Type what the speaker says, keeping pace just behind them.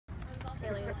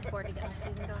really looking forward to getting the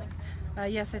season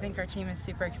going. Yes, I think our team is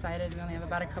super excited. We only have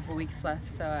about a couple weeks left,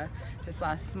 so this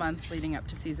last month leading up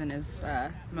to season is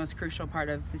the most crucial part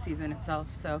of the season itself.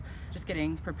 So just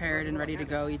getting prepared and ready to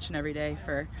go each and every day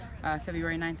for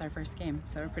February 9th, our first game.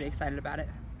 So we're pretty excited about it.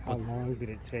 How long did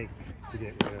it take to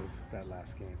get rid of that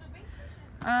last game?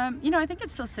 I think it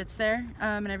still sits there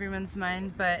in everyone's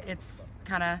mind, but it's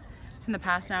in the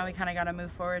past now. We kind of got to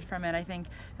move forward from it. I think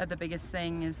that the biggest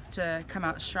thing is to come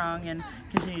out strong and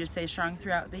continue to stay strong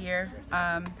throughout the year.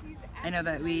 I know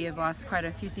that we have lost quite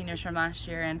a few seniors from last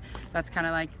year, and that's kind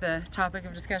of like the topic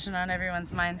of discussion on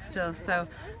everyone's mind still. So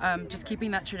just keeping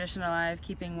that tradition alive,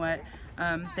 keeping what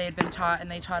they had been taught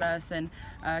and they taught us, and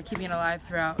keeping it alive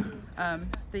throughout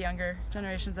the younger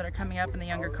generations that are coming up and the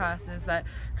younger classes that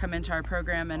come into our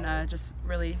program, and just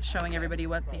really showing everybody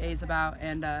what the A is about,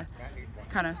 and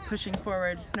kind of pushing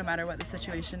forward no matter what the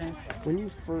situation is. When you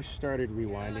first started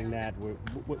rewinding that,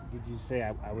 what did you say,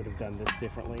 I would have done this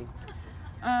differently?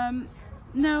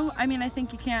 No, I mean, I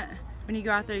think you can't, when you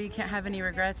go out there, you can't have any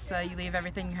regrets. You leave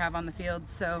everything you have on the field.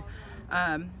 So,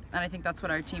 and I think that's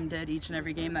what our team did each and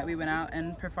every game that we went out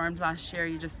and performed last year.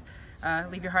 You just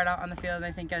leave your heart out on the field. And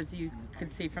I think, as you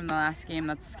could see from the last game,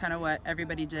 that's kind of what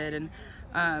everybody did.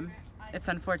 And it's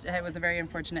unfortunate. It was a very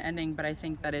unfortunate ending, but I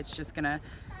think that it's just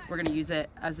we're gonna use it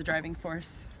as a driving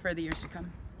force for the years to come.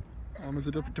 Is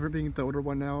it different being the older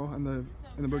one now in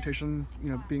the rotation?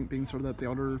 You know, being sort of the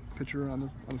older pitcher on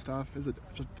the staff. Is it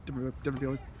just different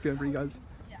feeling for you guys?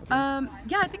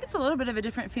 Yeah, I think it's a little bit of a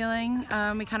different feeling.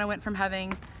 We kind of went from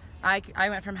having, I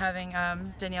went from having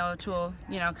Danielle O'Toole,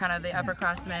 kind of the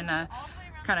upperclassman,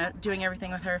 kind of doing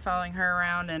everything with her, following her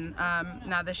around, and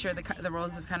now this year the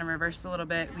roles have kind of reversed a little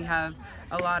bit. We have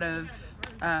a lot of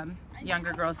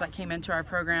younger girls that came into our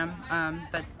program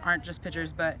that aren't just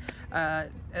pitchers but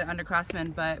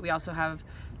underclassmen, but we also have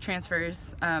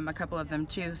transfers, a couple of them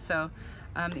too. So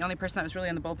the only person that was really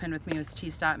on the bullpen with me was T.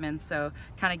 Statman, so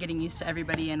kind of getting used to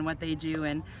everybody and what they do,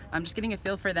 and just getting a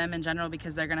feel for them in general,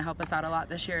 because they're going to help us out a lot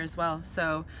this year as well.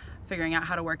 So figuring out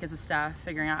how to work as a staff,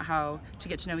 figuring out how to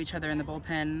get to know each other in the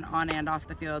bullpen, on and off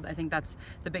the field. I think that's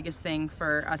the biggest thing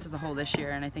for us as a whole this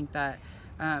year, and I think that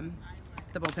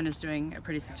the bullpen is doing a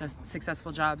pretty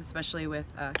successful job, especially with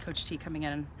Coach T coming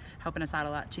in and helping us out a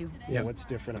lot too. Yeah, what's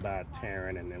different about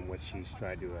Taryn and then what she's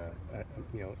tried to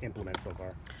implement so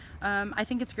far? I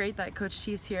think it's great that Coach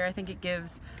T's here. I think it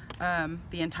gives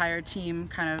the entire team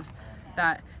kind of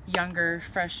that younger,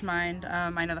 fresh mind.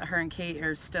 I know that her and Kate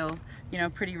are still,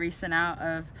 pretty recent out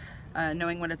of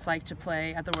knowing what it's like to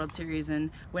play at the World Series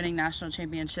and winning national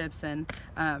championships, and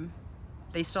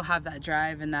they still have that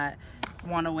drive and that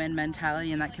want-to-win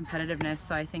mentality and that competitiveness.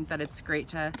 So I think that it's great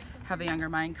to have a younger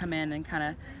mind come in and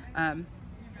kind of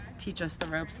teach us the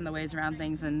ropes and the ways around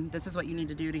things, and this is what you need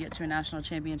to do to get to a national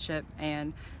championship,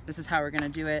 and this is how we're going to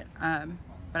do it.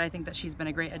 But I think that she's been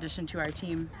a great addition to our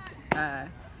team,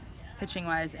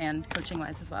 pitching-wise and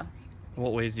coaching-wise as well. In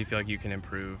what ways do you feel like you can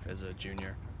improve as a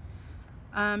junior?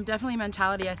 Definitely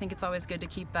mentality. I think it's always good to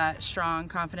keep that strong,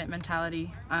 confident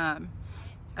mentality,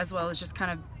 as well as just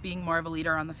kind of being more of a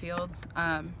leader on the field,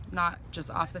 not just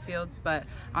off the field, but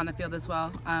on the field as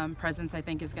well. Presence, I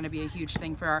think, is going to be a huge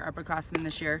thing for our upperclassmen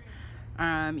this year.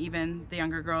 Even the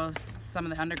younger girls, some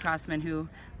of the underclassmen who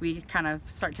we kind of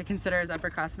start to consider as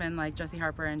upperclassmen, like Jessie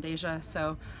Harper and Deja.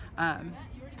 So,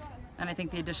 and I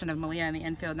think the addition of Malia in the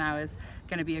infield now is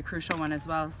going to be a crucial one as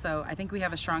well. So I think we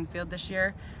have a strong field this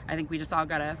year. I think we just all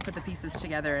got to put the pieces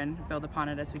together and build upon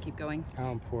it as we keep going.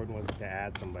 How important was it to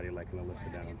add somebody like an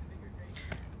Alyssa Dunham?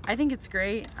 I think it's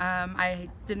great. I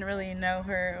didn't really know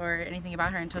her or anything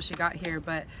about her until she got here,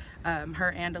 but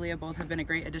her and Aaliyah both have been a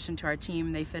great addition to our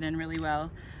team. They fit in really well.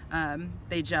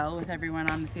 They gel with everyone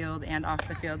on the field and off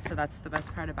the field, so that's the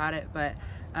best part about it. But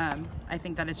I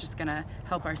think that it's just going to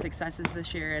help our successes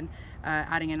this year, and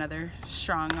adding another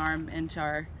strong arm into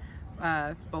our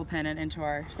bullpen and into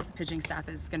our pitching staff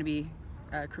is going to be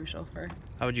crucial for.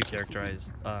 How would you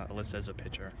characterize Alyssa as a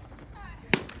pitcher?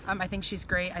 I think she's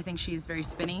great. I think she's very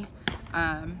spinny.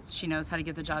 She knows how to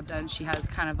get the job done. She has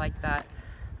kind of like that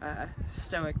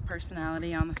stoic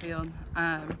personality on the field.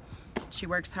 She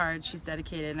works hard, she's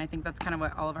dedicated, and I think that's kind of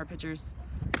what all of our pitchers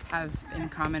have in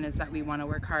common, is that we want to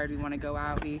work hard, we want to go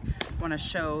out, we want to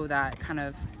show that kind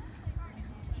of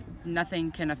nothing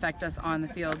can affect us on the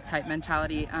field type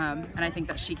mentality, and I think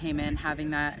that she came in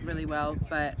having that really well,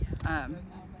 but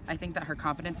I think that her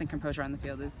confidence and composure on the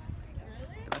field is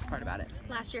the best part about it.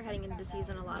 Last year, heading into the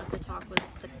season, a lot of the talk was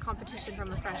the competition from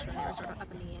the freshmen. They were sort of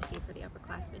up in the ante for the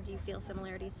upperclassmen. Do you feel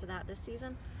similarities to that this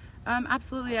season?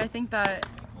 Absolutely. I think that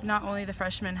not only the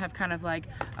freshmen have kind of like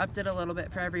upped it a little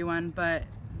bit for everyone, but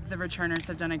the returners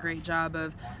have done a great job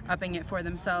of upping it for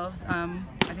themselves. I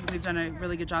think we've done a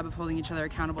really good job of holding each other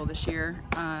accountable this year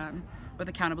with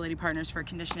accountability partners for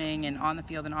conditioning and on the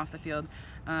field and off the field.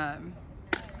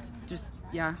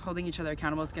 Yeah, holding each other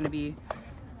accountable is going to be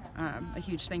a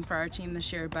huge thing for our team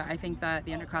this year, but I think that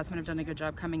the underclassmen have done a good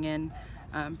job coming in,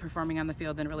 performing on the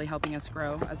field, and really helping us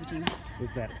grow as a team.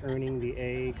 Was that earning the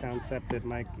A concept that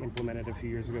Mike implemented a few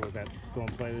years ago, was that still in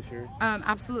play this year?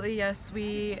 Absolutely, yes.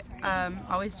 We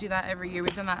always do that every year.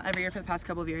 We've done that every year for the past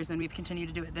couple of years, and we've continued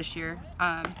to do it this year.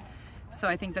 So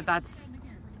I think that that's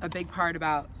a big part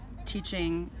about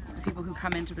teaching people who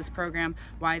come into this program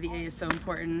why the A is so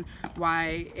important,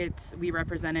 why we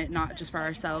represent it not just for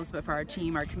ourselves but for our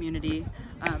team, our community,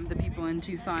 the people in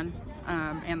Tucson,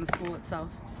 and the school itself.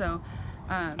 So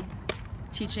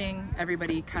teaching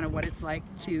everybody kind of what it's like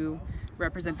to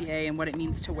represent the A and what it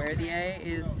means to wear the A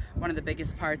is one of the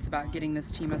biggest parts about getting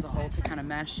this team as a whole to kind of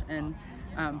mesh and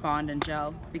bond and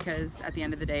gel, because at the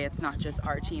end of the day, it's not just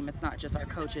our team, it's not just our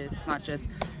coaches, it's not just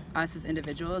us as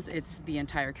individuals, it's the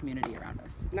entire community around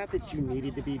us. Not that you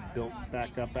needed to be built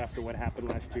back up after what happened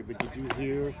last year, but did you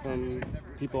hear from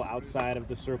people outside of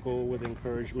the circle with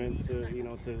encouragement to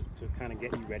kind of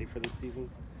get you ready for this season?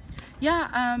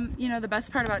 Yeah, the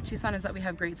best part about Tucson is that we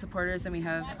have great supporters and we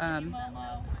have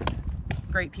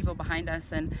great people behind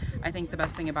us, and I think the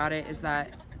best thing about it is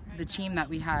that the team that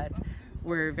we had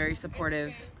were very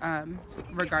supportive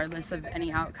regardless of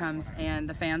any outcomes, and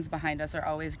the fans behind us are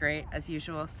always great as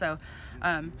usual. So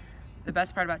the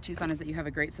best part about Tucson is that you have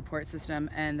a great support system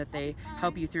and that they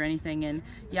help you through anything. And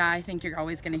yeah, I think you're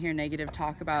always going to hear negative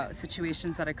talk about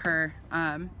situations that occur,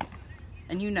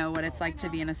 and you know what it's like to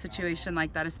be in a situation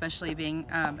like that, especially being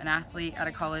an athlete at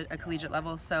a collegiate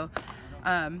level. So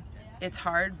it's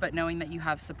hard, but knowing that you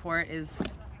have support is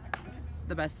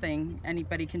the best thing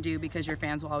anybody can do, because your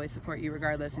fans will always support you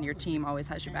regardless, and your team always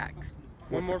has your backs.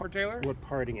 One more for Taylor. What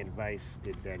parting advice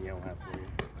did Danielle have for you?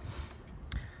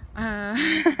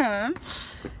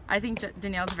 I think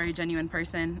Danielle's a very genuine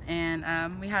person,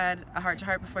 and we had a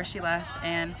heart-to-heart before she left,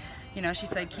 and she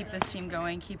said, keep this team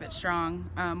going, keep it strong.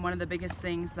 One of the biggest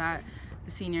things that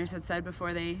the seniors had said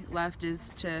before they left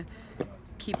is to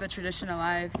keep the tradition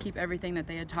alive, keep everything that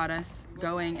they had taught us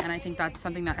going, and I think that's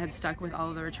something that had stuck with all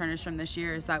of the returners from this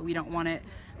year, is that we don't want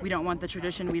the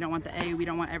tradition, we don't want the A, we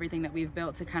don't want everything that we've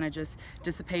built to kind of just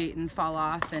dissipate and fall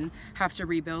off and have to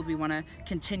rebuild. We want to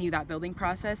continue that building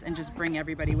process and just bring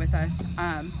everybody with us,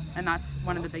 and that's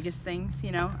one of the biggest things.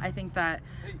 I think that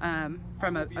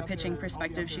from a pitching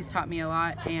perspective, she's taught me a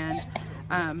lot, and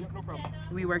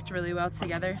we worked really well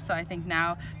together. So I think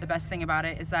now the best thing about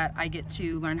it is that I get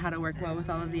to learn how to work well with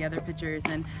all of the other pitchers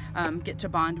and get to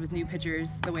bond with new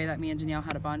pitchers the way that me and Danielle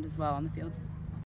had a bond as well on the field.